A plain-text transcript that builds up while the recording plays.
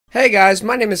Hey guys,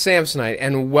 my name is Samsonite,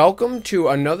 and welcome to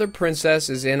Another Princess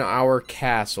is in Our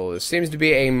Castle. This seems to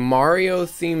be a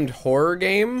Mario-themed horror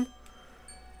game.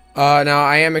 Now,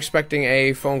 I am expecting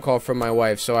a phone call from my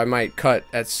wife, so I might cut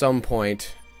at some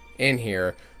point in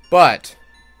here. But,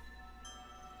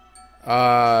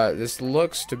 this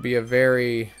looks to be a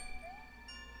very...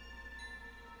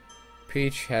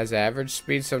 Peach has average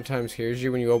speed, sometimes hears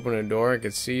you when you open a door, and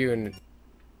can see you and...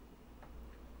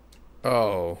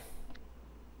 Oh...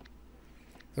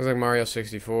 Looks like Mario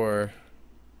 64.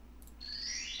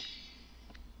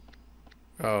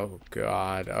 Oh,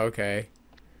 God. Okay.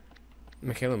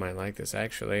 Michaela might like this,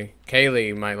 actually.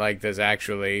 Kaylee might like this,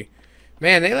 actually.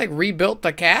 Man, they, like, rebuilt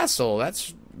the castle.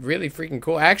 That's really freaking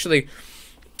cool. Actually,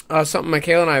 something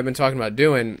Michaela and I have been talking about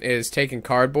doing is taking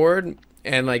cardboard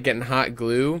and, like, getting hot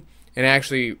glue and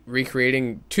actually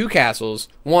recreating two castles.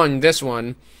 This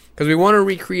one. Because we want to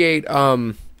recreate,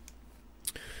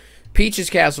 Peach's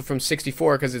Castle from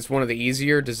 64 because it's one of the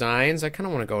easier designs. I kind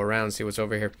of want to go around and see what's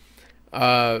over here.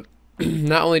 Not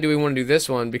only do we want to do this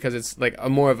one because it's like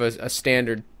more of a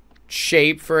standard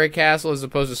shape for a castle as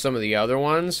opposed to some of the other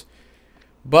ones,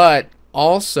 but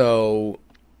also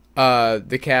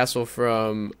the castle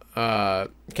from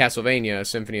Castlevania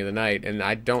Symphony of the Night. And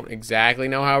I don't exactly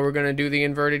know how we're going to do the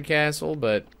inverted castle,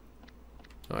 but...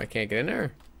 Oh, I can't get in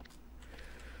there.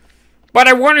 But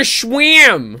I want to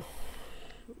swim!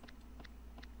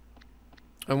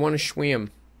 I want to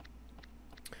swim.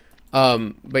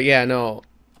 But yeah, no,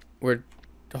 we're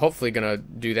hopefully gonna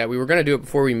do that. We were gonna do it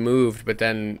before we moved, but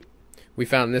then we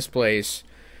found this place,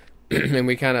 and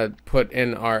we kind of put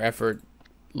in our effort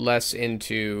less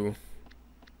into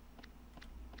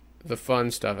the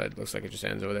fun stuff. It looks like it just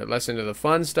ends over there. Less into the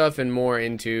fun stuff and more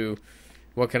into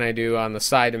what can I do on the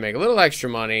side to make a little extra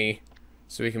money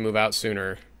so we can move out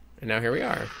sooner. And now here we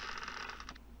are.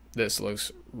 This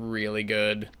looks really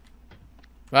good.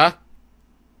 Huh?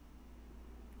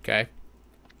 Okay.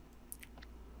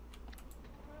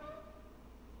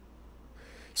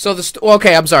 So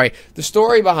okay, I'm sorry. The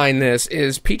story behind this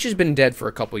is Peach has been dead for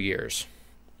a couple years.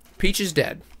 Peach is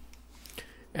dead.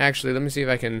 Actually, let me see if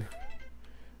I can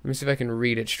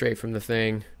read it straight from the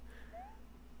thing.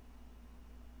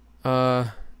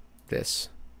 This.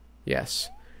 Yes.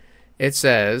 It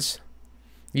says,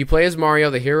 you play as Mario,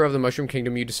 the hero of the Mushroom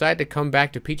Kingdom. You decide to come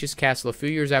back to Peach's Castle a few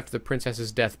years after the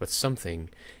princess's death, but something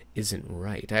isn't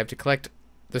right. I have to collect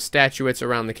the statuettes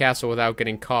around the castle without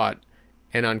getting caught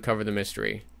and uncover the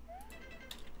mystery.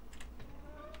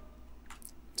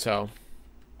 So.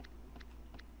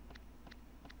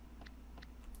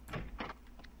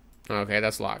 Okay,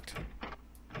 that's locked.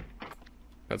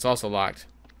 That's also locked.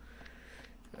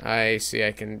 I see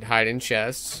I can hide in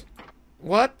chests.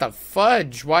 What the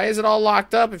fudge? Why is it all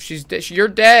locked up if she's dead? You're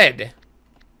dead!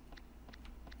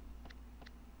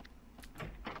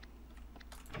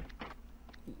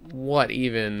 What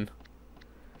even?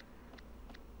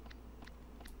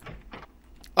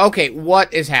 Okay,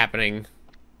 what is happening?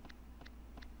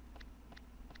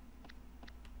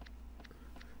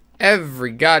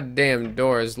 Every goddamn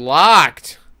door is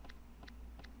locked!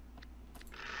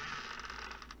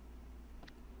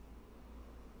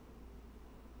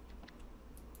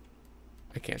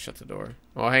 I can't shut the door.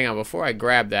 Oh, hang on. Before I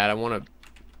grab that, I want to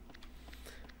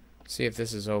see if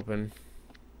this is open.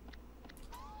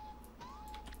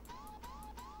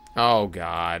 Oh,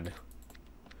 God.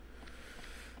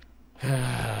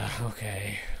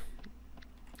 Okay.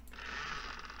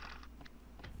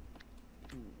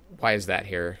 Why is that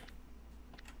here?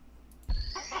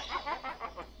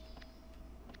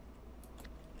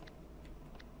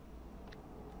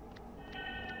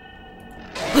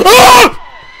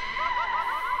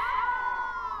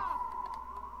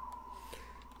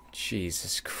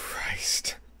 Jesus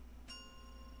Christ.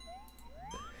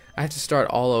 I have to start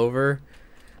all over.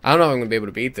 I don't know if I'm going to be able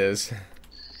to beat this.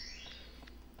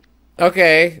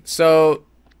 Okay, so...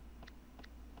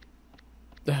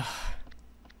 the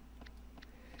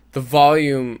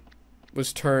volume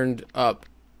was turned up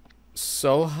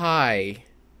so high.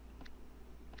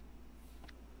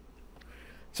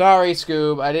 Sorry,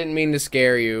 Scoob. I didn't mean to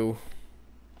scare you.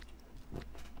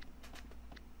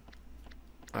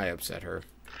 I upset her.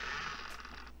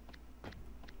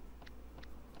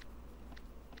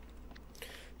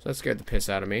 So that scared the piss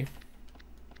out of me.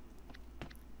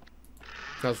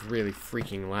 That was really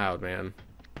freaking loud, man.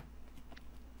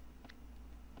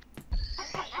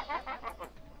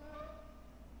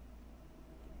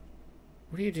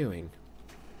 What are you doing?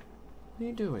 What are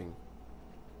you doing?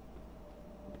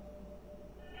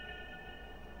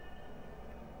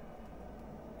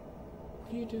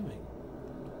 What are you doing?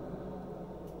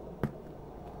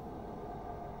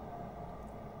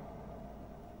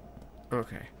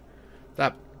 Okay.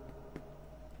 Stop.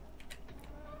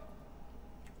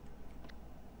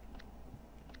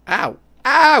 Ow!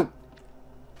 Ow!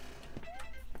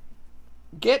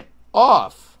 Get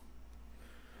off!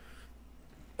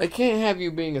 I can't have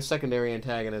you being a secondary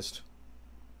antagonist.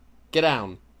 Get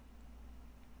down.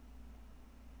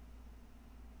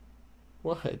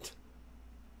 What?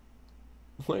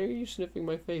 Why are you sniffing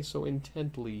my face so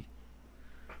intently?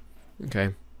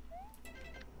 Okay.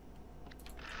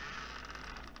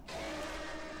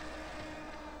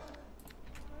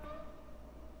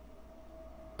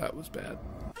 That was bad.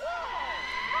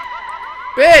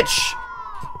 Bitch!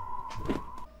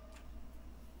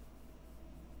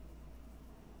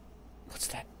 What's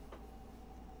that?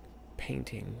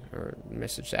 Painting or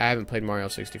message? I haven't played Mario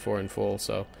 64 in full,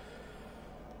 so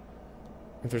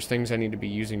if there's things I need to be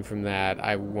using from that,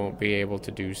 I won't be able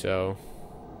to do so.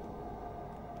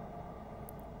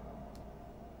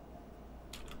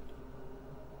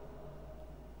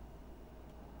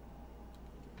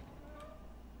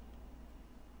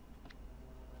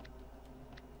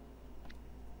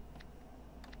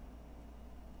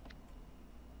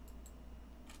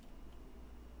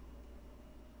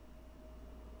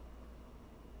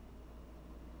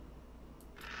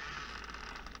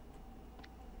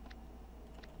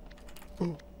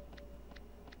 Oh.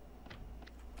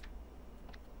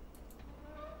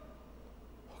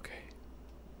 Okay.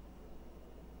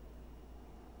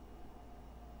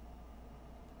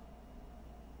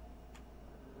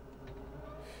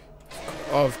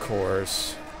 Of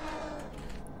course.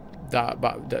 Da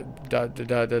ba da da da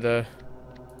da da da.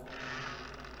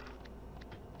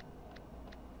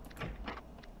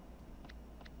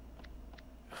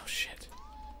 Oh shit.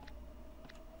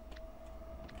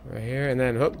 Right here and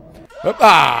then whoop. Whoop,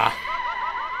 ah!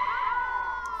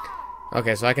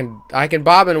 Okay, so I can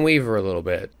bob and weave her a little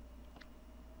bit.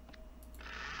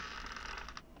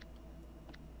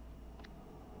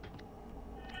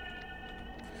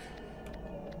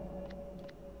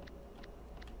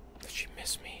 Did she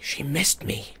miss me? She missed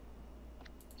me.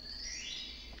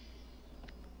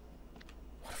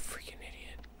 What a freaking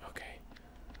idiot. Okay.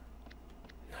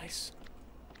 Nice.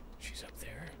 She's up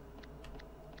there.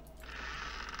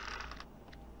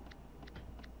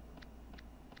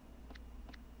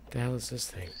 The hell is this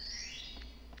thing?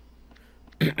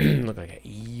 Look like an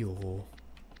eel.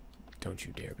 Don't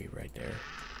you dare be right there.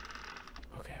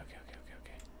 Okay.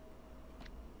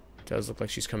 It does look like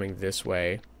she's coming this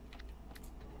way.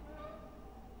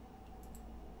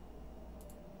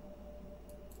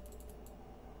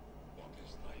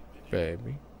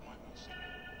 Baby.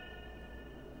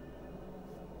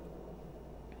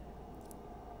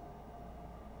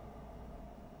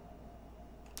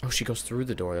 Oh, she goes through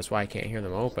the door. That's why I can't hear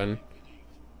them open.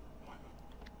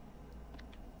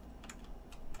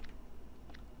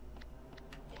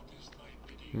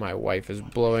 My wife is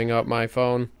blowing up my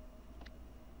phone.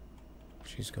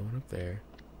 She's going up there.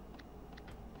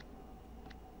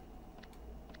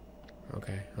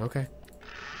 Okay.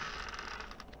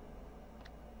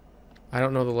 I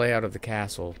don't know the layout of the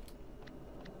castle.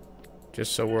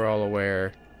 Just so we're all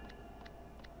aware.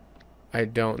 I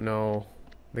don't know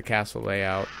the castle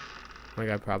layout. Like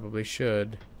I probably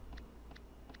should.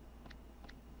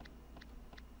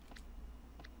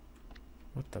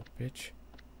 What the bitch?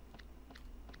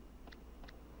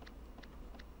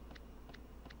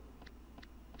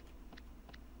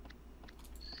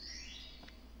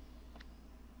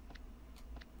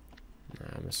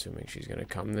 I'm assuming she's gonna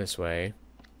come this way.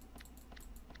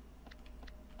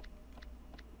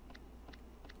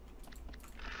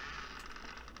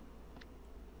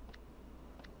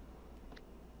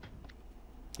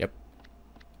 Yep.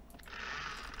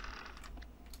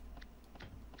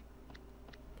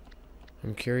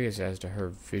 I'm curious as to her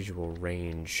visual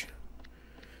range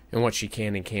and what she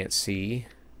can and can't see.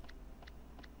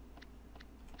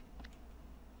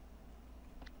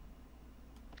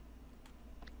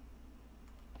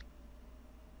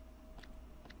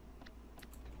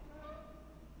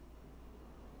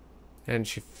 And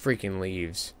she freaking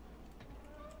leaves.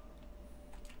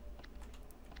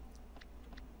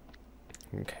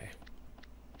 Okay.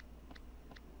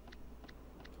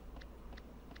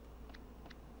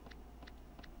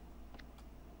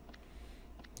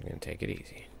 I'm gonna take it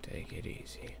easy. Take it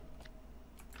easy.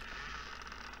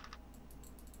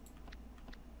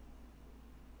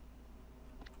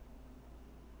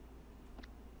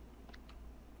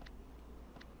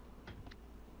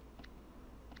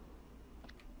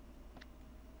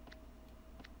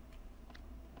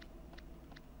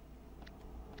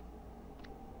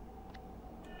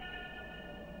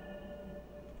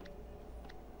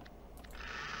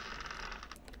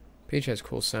 Peach has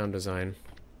cool sound design.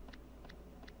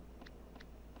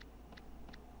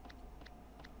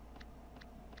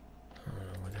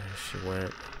 Where the hell she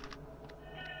went?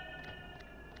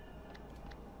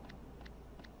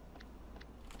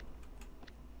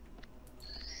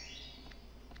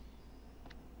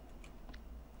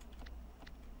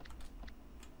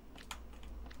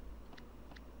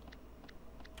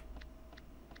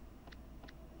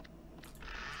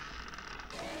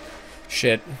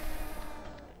 Shit.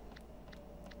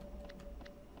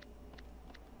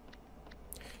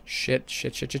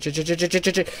 Shit.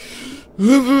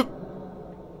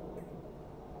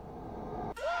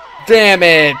 Damn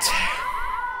it!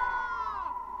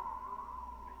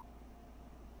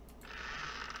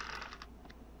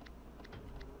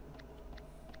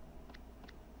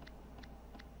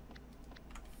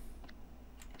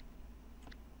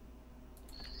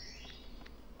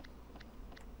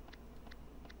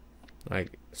 I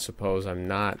suppose I'm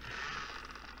not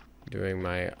doing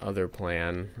my other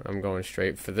plan. I'm going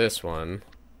straight for this one.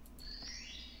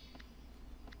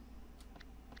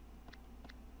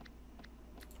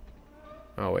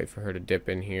 I'll wait for her to dip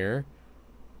in here.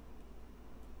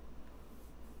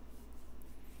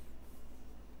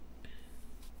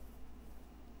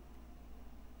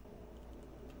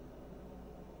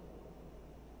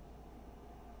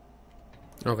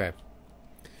 Okay.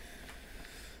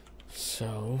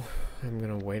 So, I'm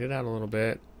gonna wait it out a little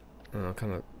bit. And I'll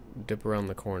kind of dip around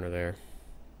the corner there.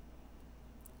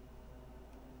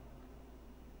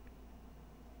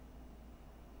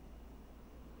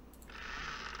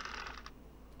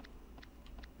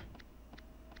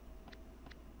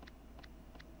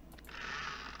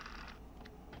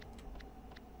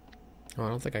 Oh, I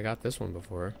don't think I got this one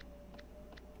before.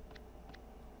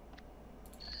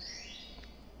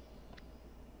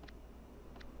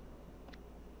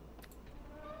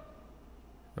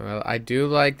 Well, I do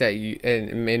like that you,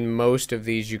 in most of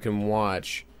these you can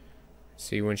watch,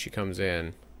 see when she comes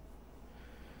in.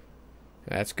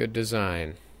 That's good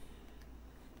design.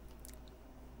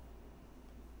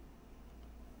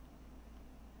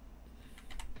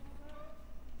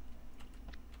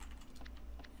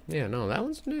 Yeah, no, that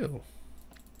one's new.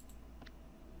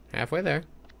 Halfway there.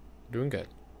 Doing good.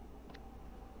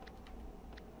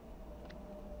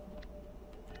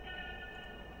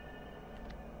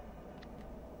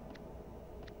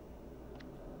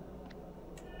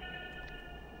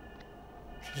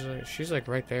 She's like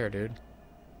right there, dude.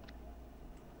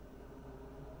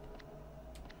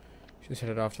 She's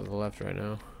headed off to the left right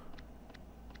now.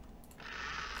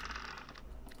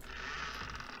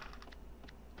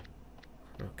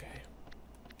 Okay.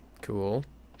 Cool.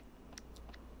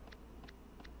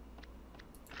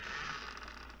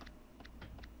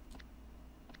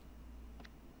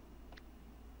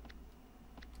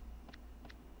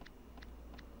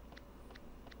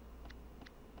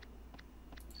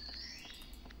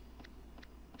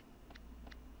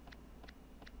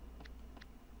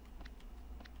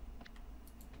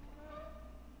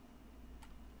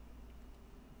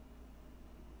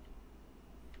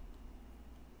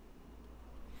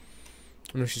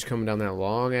 I know she's coming down that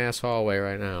long ass hallway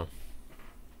right now.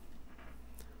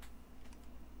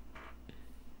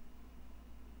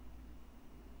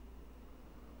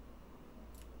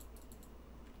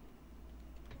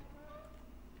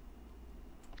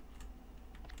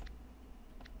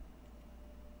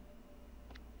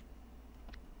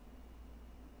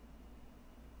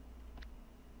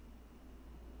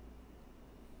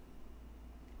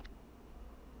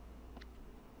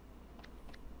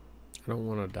 I don't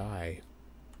want to die.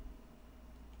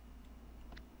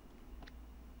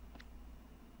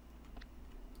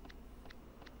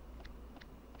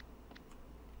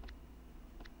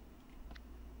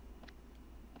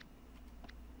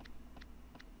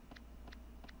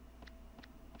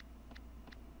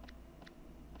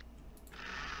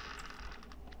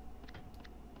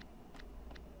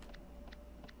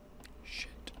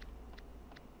 Shit.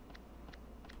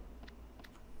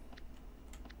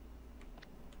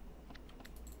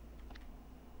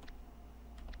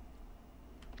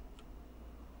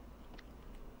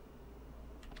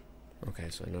 Okay,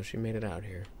 so I know she made it out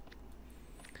here.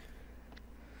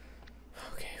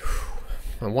 Okay,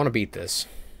 whew. I want to beat this.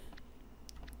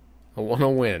 I want to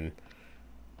win.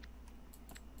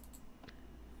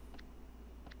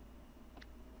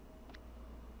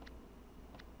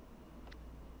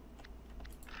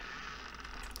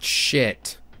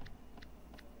 Shit.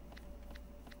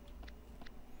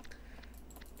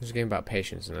 This is a game about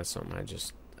patience, and that's something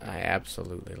I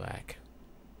absolutely lack.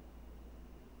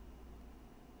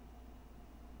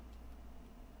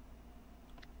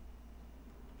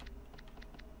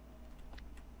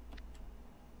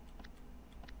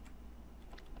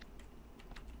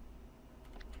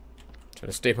 Trying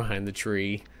to stay behind the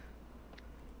tree.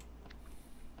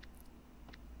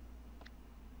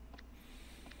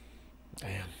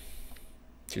 Damn.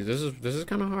 See, this is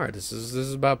kind of hard. This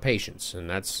is about patience, and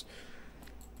that's,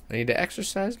 I need to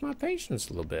exercise my patience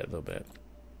a little bit.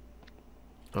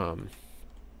 I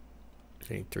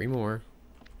need 3 more.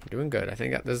 I'm doing good. I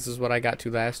think this is what I got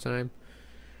to last time.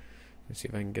 Let's see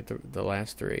if I can get the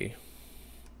last 3.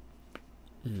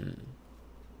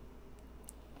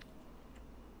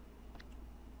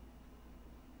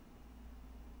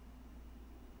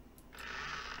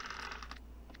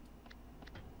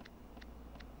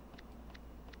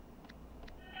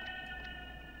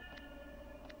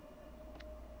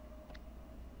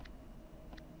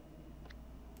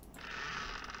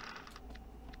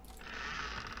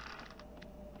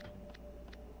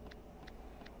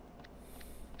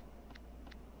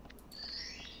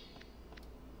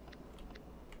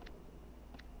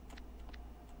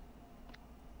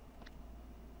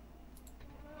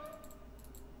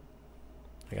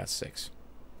 I got 6.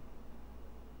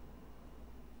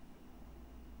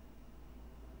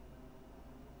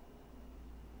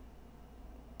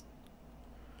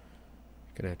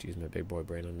 Gonna have to use my big boy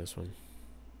brain on this one.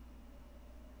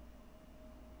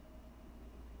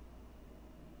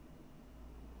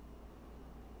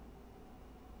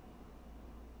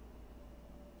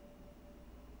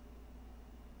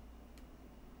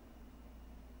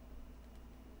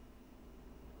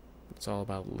 It's all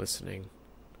about listening.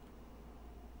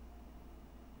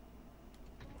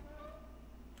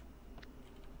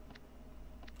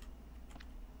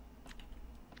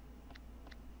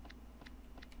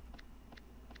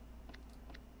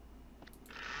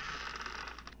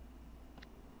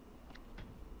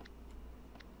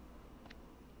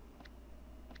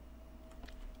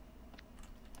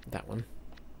 That one.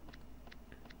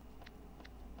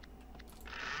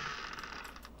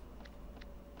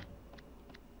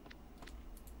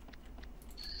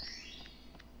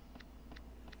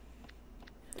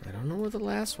 I don't know where the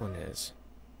last one is.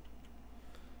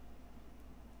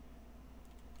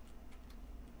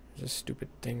 There's a stupid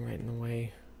thing right in the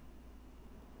way.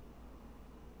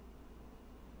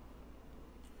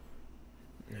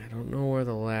 I don't know where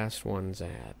the last one's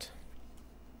at.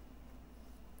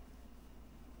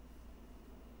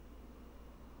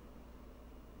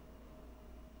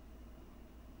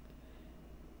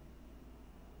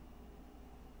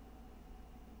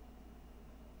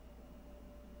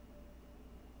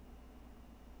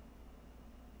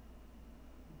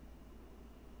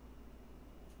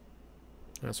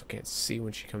 I also can't see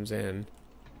when she comes in.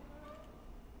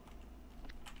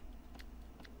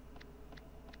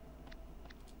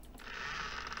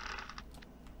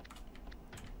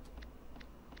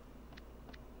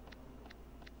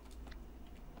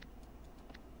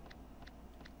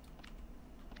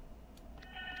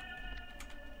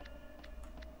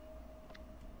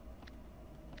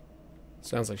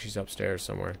 Sounds like she's upstairs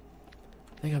somewhere.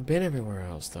 I think I've been everywhere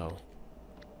else, though.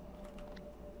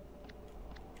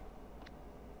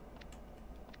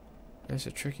 That's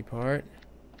the tricky part.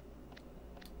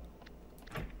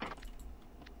 God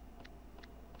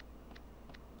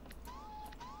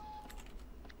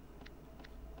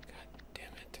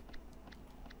damn it.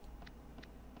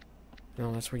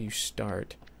 No, that's where you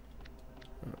start.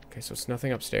 Okay, so it's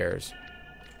nothing upstairs.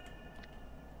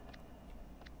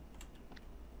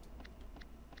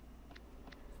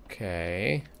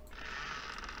 Okay.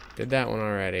 Did that one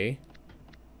already.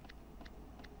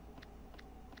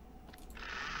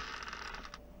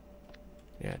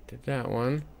 Yeah, did that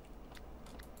one.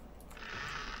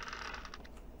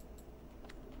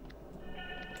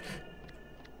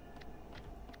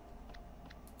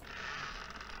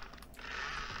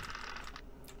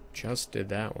 Just did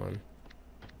that one.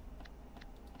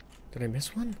 Did I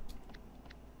miss one?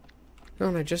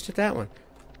 No, I just did that one.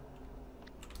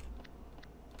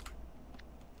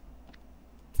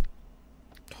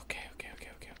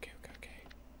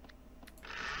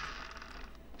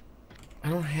 I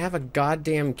don't have a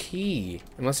goddamn key.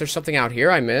 Unless there's something out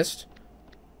here I missed.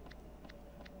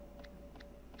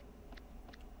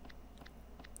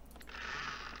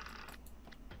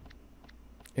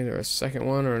 Either a second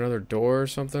one or another door or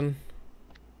something.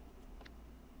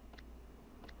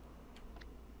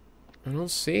 I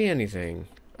don't see anything.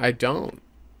 I don't.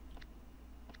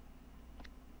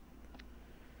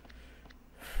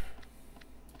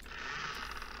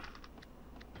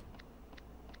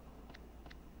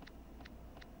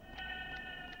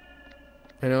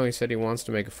 I know he said he wants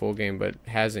to make a full game, but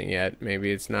hasn't yet. Maybe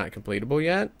it's not completable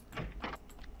yet?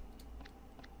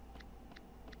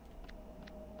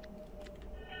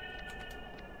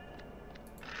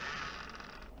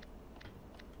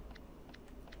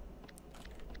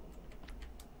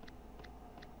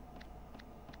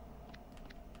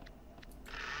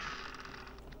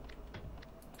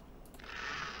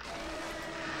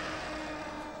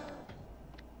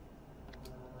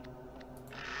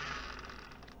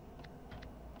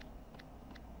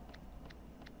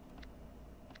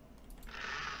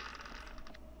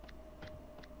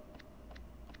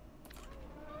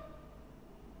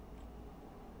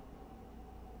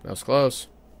 That was close.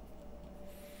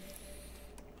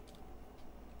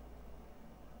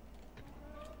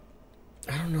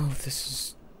 I don't know if this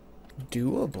is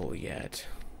doable yet.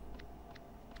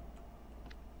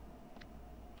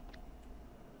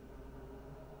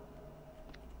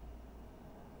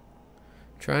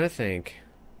 Trying to think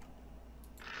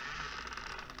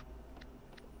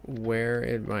where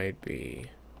it might be.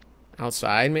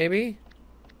 Outside, maybe?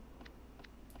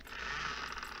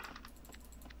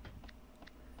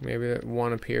 Maybe that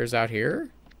one appears out here?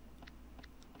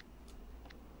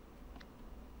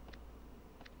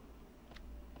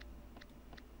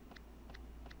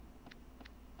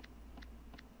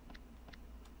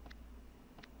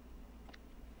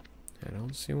 I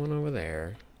don't see one over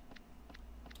there.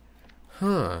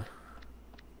 Huh.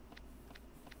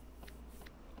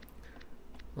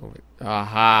 Over.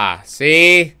 Aha!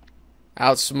 See?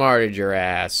 Outsmarted your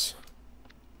ass.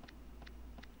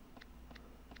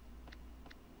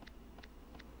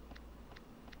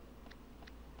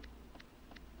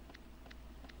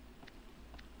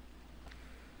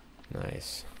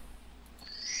 Nice.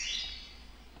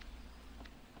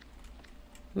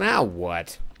 Now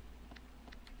what?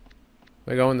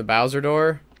 We go in the Bowser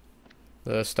door?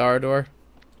 The star door?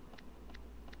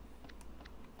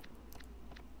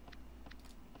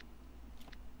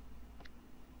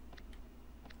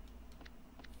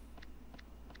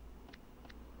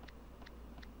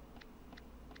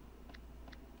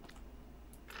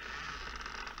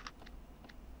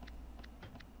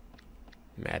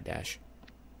 Mad dash.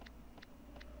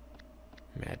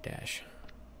 Mad dash.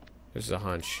 This is a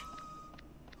hunch.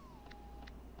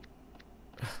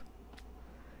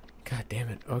 God damn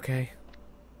it. Okay.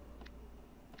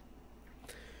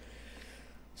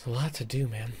 It's a lot to do,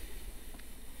 man.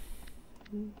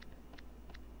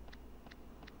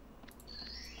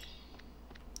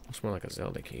 Looks more like a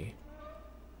Zelda key.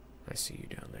 I see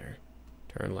you down there.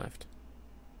 Turn left.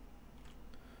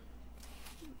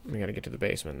 We gotta get to the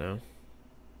basement now.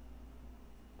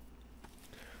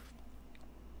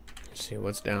 Let's see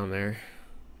what's down there.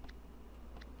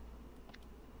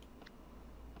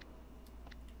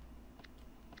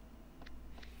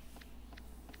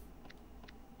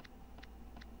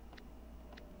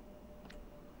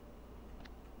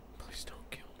 Please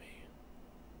don't kill me.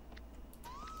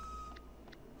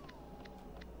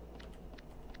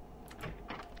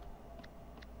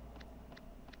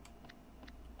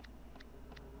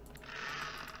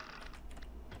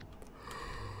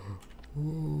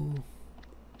 Ooh.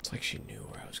 It's like she knew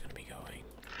where I was going to be going.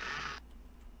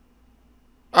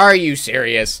 Are you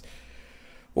serious?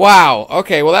 Wow.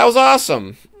 Okay, well that was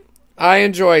awesome. I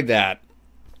enjoyed that.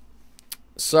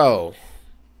 So,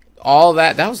 all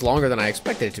that was longer than I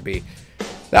expected it to be.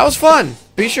 That was fun.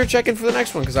 Be sure to check in for the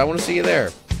next one because I want to see you there.